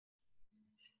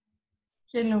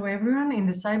Hello everyone in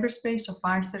the cyberspace of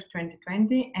ICER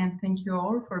 2020, and thank you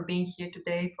all for being here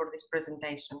today for this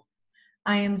presentation.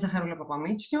 I am Zacharoula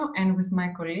Papamitsiou, and with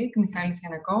my colleague Michail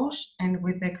Giannakos, and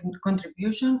with the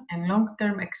contribution and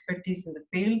long-term expertise in the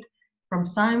field from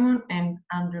Simon and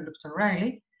Andrew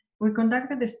Luxton-Reilly, we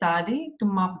conducted a study to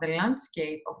map the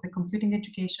landscape of the computing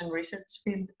education research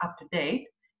field up to date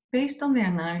based on the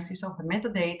analysis of the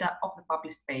metadata of the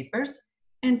published papers,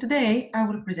 and today I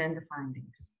will present the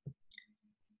findings.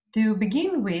 To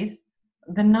begin with,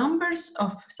 the numbers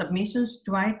of submissions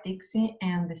to ITiCSE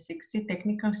and the ICER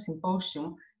Technical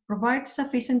Symposium provide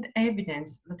sufficient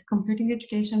evidence that computing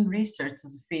education research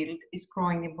as a field is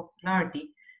growing in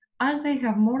popularity, as they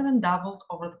have more than doubled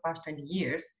over the past 20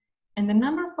 years, and the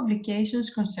number of publications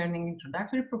concerning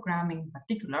introductory programming in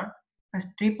particular has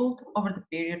tripled over the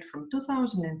period from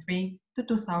 2003 to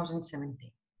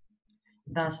 2017.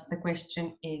 Thus, the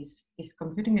question is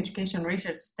computing education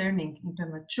research turning into a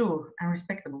mature and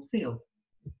respectable field?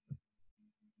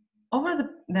 Over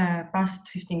the past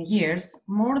 15 years,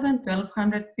 more than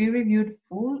 1,200 peer-reviewed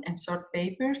full and short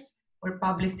papers were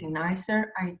published in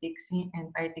ICER, ITiCSE,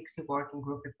 and ITiCSE working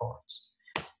group reports.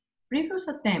 Previous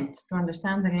attempts to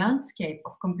understand the landscape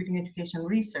of computing education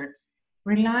research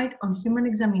relied on human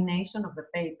examination of the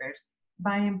papers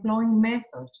by employing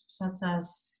methods such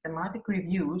as systematic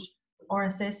reviews or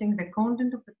assessing the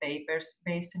content of the papers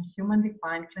based on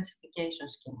human-defined classification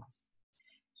schemas.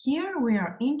 Here we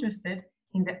are interested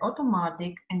in the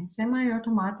automatic and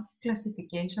semi-automatic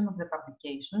classification of the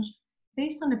publications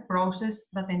based on a process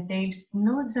that entails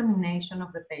no examination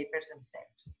of the papers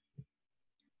themselves.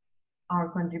 Our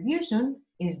contribution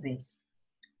is this.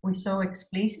 We saw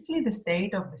explicitly the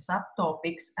state of the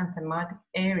subtopics and thematic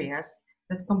areas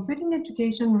that computing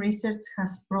education research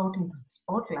has brought into the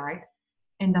spotlight,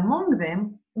 and among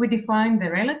them, we define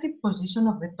the relative position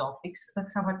of the topics that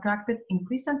have attracted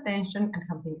increased attention and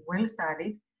have been well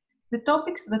studied, the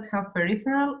topics that have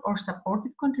peripheral or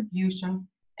supportive contribution,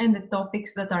 and the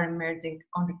topics that are emerging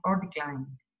or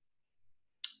declining.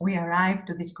 We arrived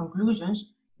to these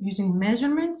conclusions using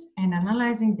measurements and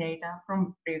analyzing data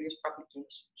from previous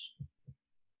publications.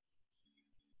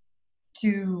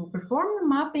 To perform the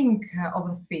mapping of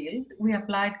the field, we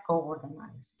applied cohort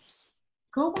analysis.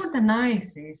 Cohort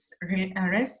analysis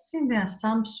rests in the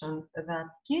assumption that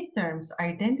key terms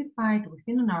identified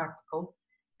within an article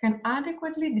can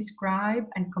adequately describe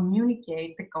and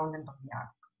communicate the content of the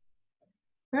article.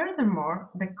 Furthermore,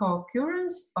 the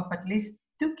co-occurrence of at least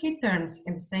two key terms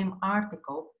in the same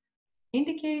article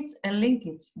indicates a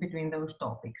linkage between those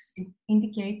topics. It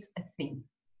indicates a theme.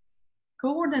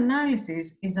 Cohort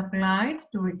analysis is applied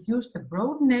to reduce the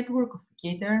broad network of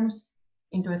key terms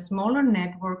into a smaller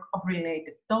network of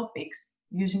related topics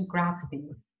using graph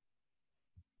theory.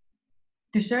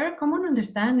 To share a common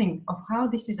understanding of how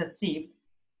this is achieved,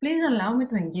 please allow me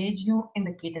to engage you in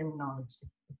the key terminology.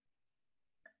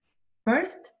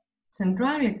 First,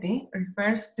 centrality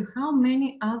refers to how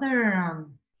many other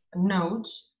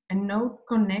nodes a node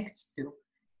connects to,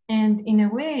 and in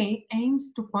a way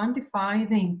aims to quantify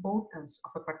the importance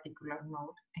of a particular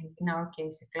node, and in our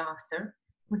case a cluster,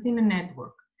 within a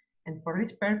network. And for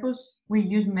this purpose, we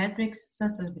use metrics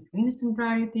such as between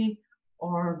centrality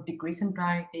or degree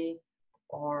centrality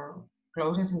or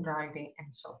closing centrality and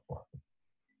so forth.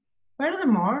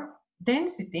 Furthermore,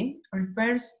 density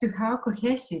refers to how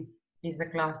cohesive is the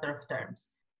cluster of terms,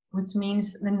 which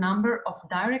means the number of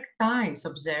direct ties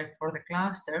observed for the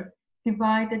cluster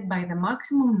divided by the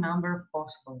maximum number of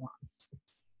possible ones.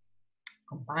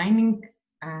 Combining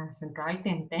centrality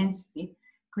and density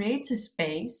creates a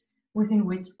space within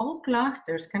which all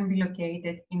clusters can be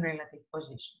located in relative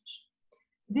positions.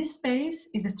 This space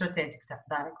is the strategic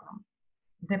diagram.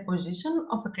 The position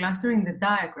of a cluster in the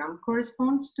diagram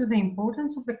corresponds to the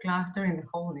importance of the cluster in the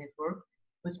whole network,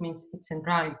 which means its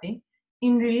centrality,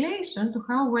 in relation to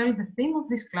how well the theme of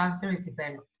this cluster is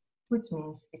developed, which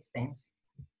means its density.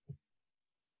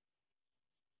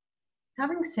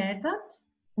 Having said that,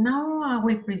 now I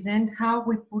will present how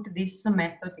we put this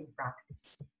method in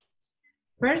practice.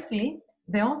 Firstly,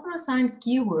 the author-assigned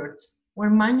keywords were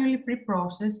manually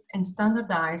pre-processed and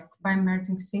standardized by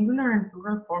merging singular and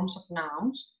plural forms of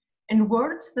nouns and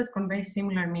words that convey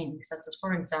similar meanings, such as,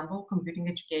 for example, computing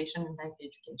education and IT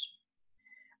education.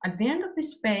 At the end of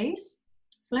this phase,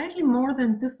 slightly more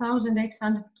than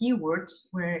 2,800 keywords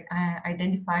were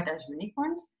identified as unique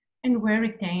ones and were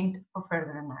retained for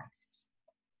further analysis.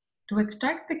 To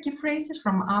extract the key phrases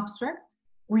from abstract,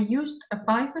 we used a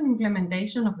Python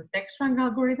implementation of the text rank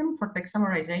algorithm for text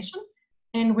summarization,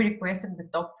 and we requested the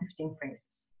top 15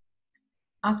 phrases.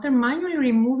 After manually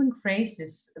removing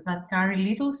phrases that carry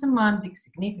little semantic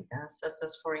significance, such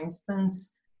as, for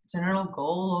instance, general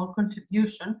goal or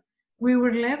contribution, we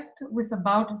were left with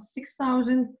about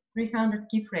 6,300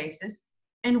 key phrases,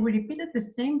 and we repeated the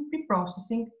same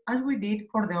pre-processing as we did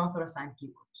for the author-assigned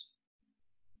keywords.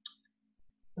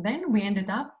 Then we ended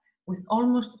up with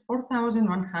almost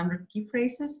 4,100 key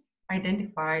phrases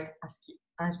identified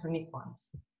as unique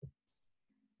ones.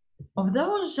 Of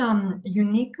those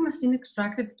unique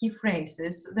machine-extracted key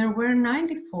phrases, there were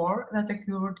 94 that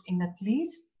occurred in at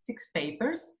least 6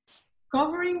 papers,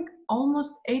 covering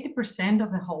almost 80%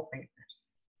 of the whole papers.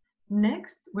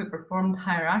 Next, we performed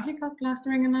hierarchical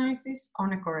clustering analysis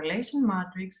on a correlation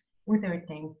matrix with the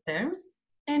retained terms,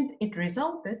 and it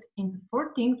resulted in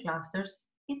 14 clusters,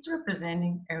 each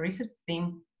representing a research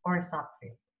theme or a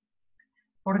subfield.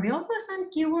 For the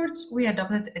author-assigned keywords, we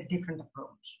adopted a different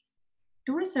approach.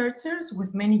 2 researchers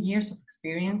with many years of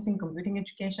experience in computing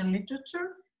education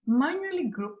literature manually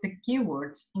grouped the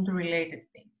keywords into related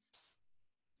themes.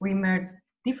 We merged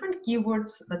different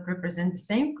keywords that represent the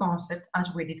same concept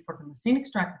as we did for the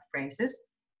machine-extracted phrases,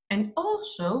 and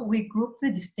also we grouped the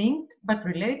distinct but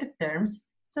related terms,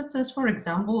 such as, for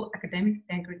example, academic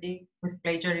integrity with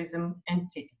plagiarism and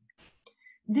cheating.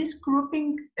 This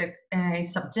grouping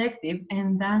is subjective,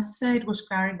 and thus it was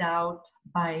carried out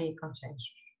by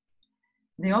consensus.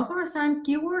 The author-assigned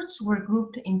keywords were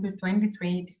grouped into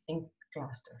 23 distinct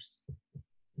clusters.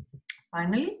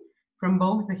 Finally, from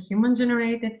both the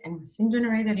human-generated and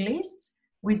machine-generated lists,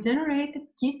 we generated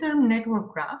key term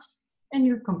network graphs, and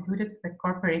we computed the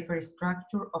core periphery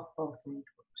structure of both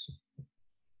networks.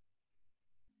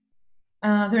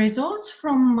 The results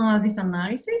from this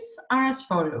analysis are as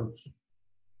follows.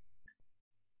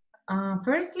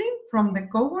 Firstly, from the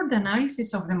cohort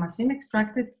analysis of the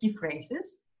machine-extracted key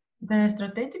phrases, the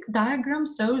strategic diagram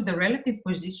shows the relative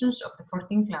positions of the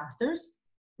 14 clusters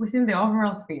within the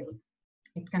overall field.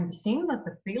 It can be seen that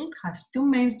the field has 2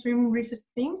 mainstream research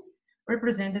themes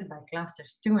represented by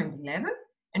clusters 2 and 11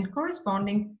 and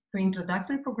corresponding to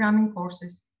introductory programming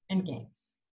courses and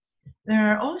games.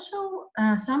 There are also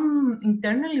some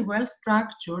internally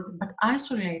well-structured but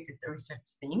isolated research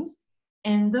themes,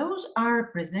 and those are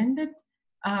represented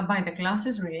by the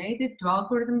classes related to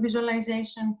algorithm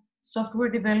visualization, software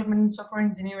development and software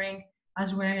engineering,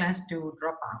 as well as to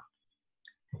dropout.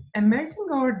 Emerging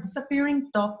or disappearing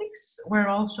topics were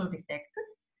also detected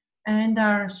and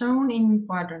are shown in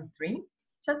quadrant 3,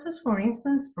 such as, for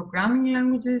instance, programming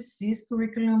languages, CS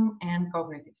curriculum, and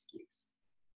cognitive skills.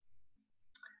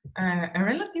 A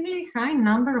relatively high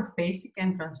number of basic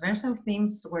and transversal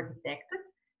themes were detected,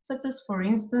 such as, for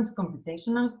instance,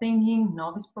 computational thinking,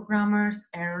 novice programmers,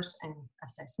 errors, and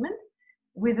assessment,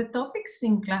 with the topics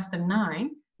in cluster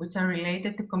 9, which are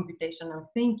related to computational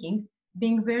thinking,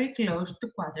 being very close to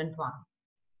quadrant 1.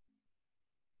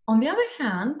 On the other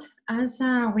hand, as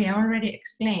we already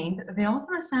explained, the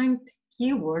author-assigned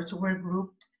keywords were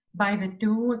grouped by the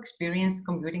 2 experienced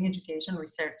computing education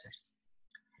researchers.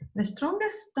 The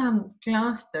strongest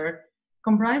cluster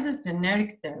comprises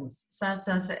generic terms, such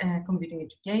as computing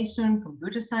education,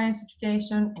 computer science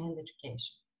education, and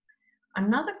education.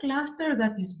 Another cluster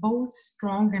that is both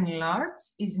strong and large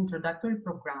is introductory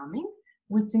programming,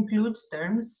 which includes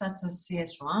terms such as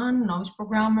CS1, novice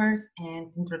programmers,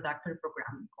 and introductory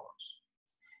programming course.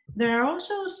 There are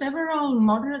also several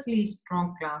moderately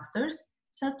strong clusters,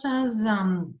 such as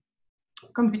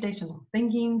computational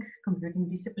thinking, computing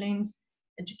disciplines,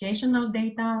 educational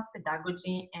data,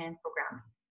 pedagogy, and programming.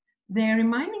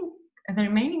 The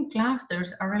remaining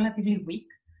clusters are relatively weak,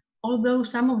 although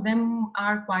some of them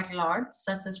are quite large,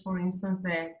 such as, for instance,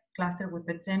 the cluster with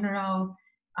the general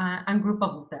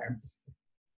ungroupable terms.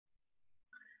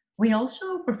 We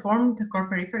also performed the core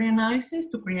periphery analysis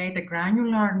to create a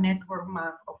granular network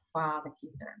map of the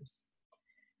key terms.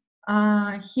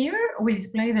 Here we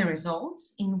display the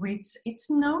results in which each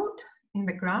node in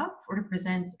the graph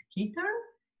represents a key term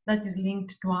that is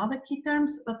linked to other key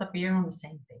terms that appear on the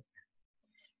same paper.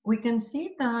 We can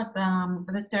see that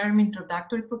the term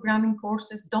introductory programming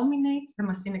courses dominates the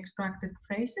machine-extracted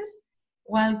phrases,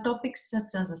 while topics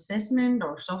such as assessment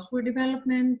or software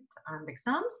development and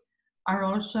exams are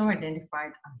also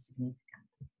identified as significant.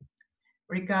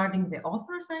 Regarding the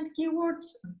author-assigned keywords,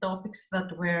 the topics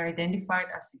that were identified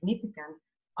as significant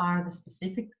are the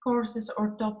specific courses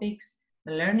or topics,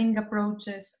 the learning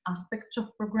approaches, aspects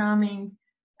of programming,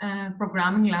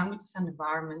 programming languages and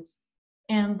environments.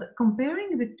 And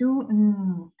comparing the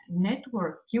 2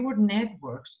 keyword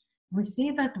networks, we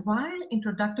see that while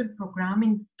introductory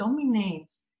programming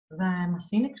dominates the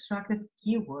machine-extracted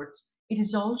keywords, it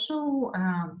is also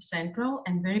central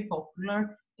and very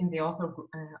popular in the author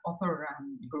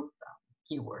group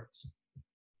keywords.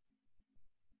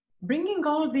 Bringing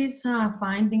all these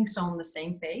findings on the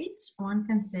same page, one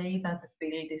can say that the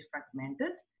field is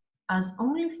fragmented, as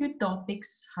only a few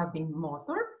topics have been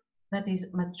motored, that is,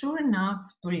 mature enough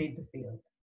to lead the field.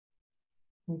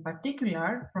 In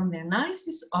particular, from the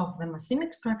analysis of the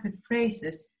machine-extracted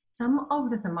phrases, some of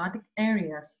the thematic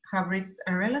areas have reached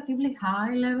a relatively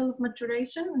high level of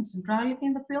maturation and centrality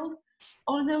in the field,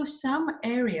 although some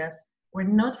areas were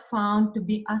not found to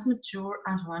be as mature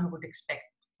as one would expect,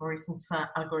 for instance,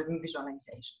 algorithm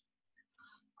visualization.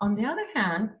 On the other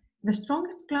hand, the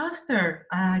strongest cluster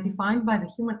defined by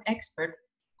the human expert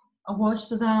was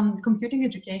the computing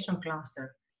education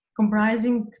cluster,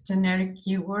 comprising generic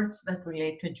keywords that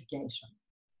relate to education.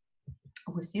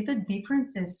 We see the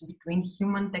differences between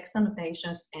human text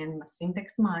annotations and machine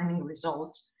text mining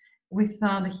results, with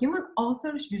the human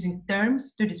authors using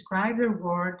terms to describe their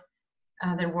work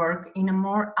in a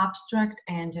more abstract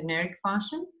and generic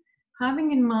fashion,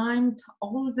 having in mind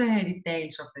all the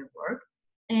details of their work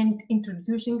and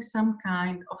introducing some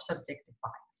kind of subjective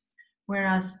bias.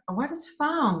 Whereas what is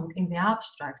found in the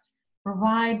abstracts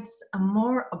provides a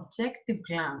more objective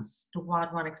glance to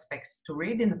what one expects to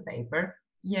read in the paper,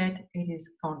 yet it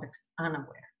is context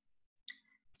unaware.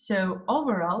 So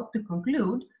overall, to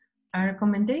conclude, a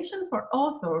recommendation for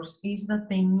authors is that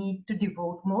they need to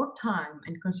devote more time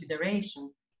and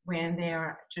consideration when they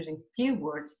are choosing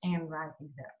keywords and writing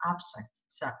their abstracts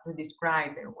to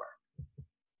describe their work.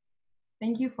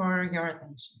 Thank you for your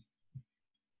attention.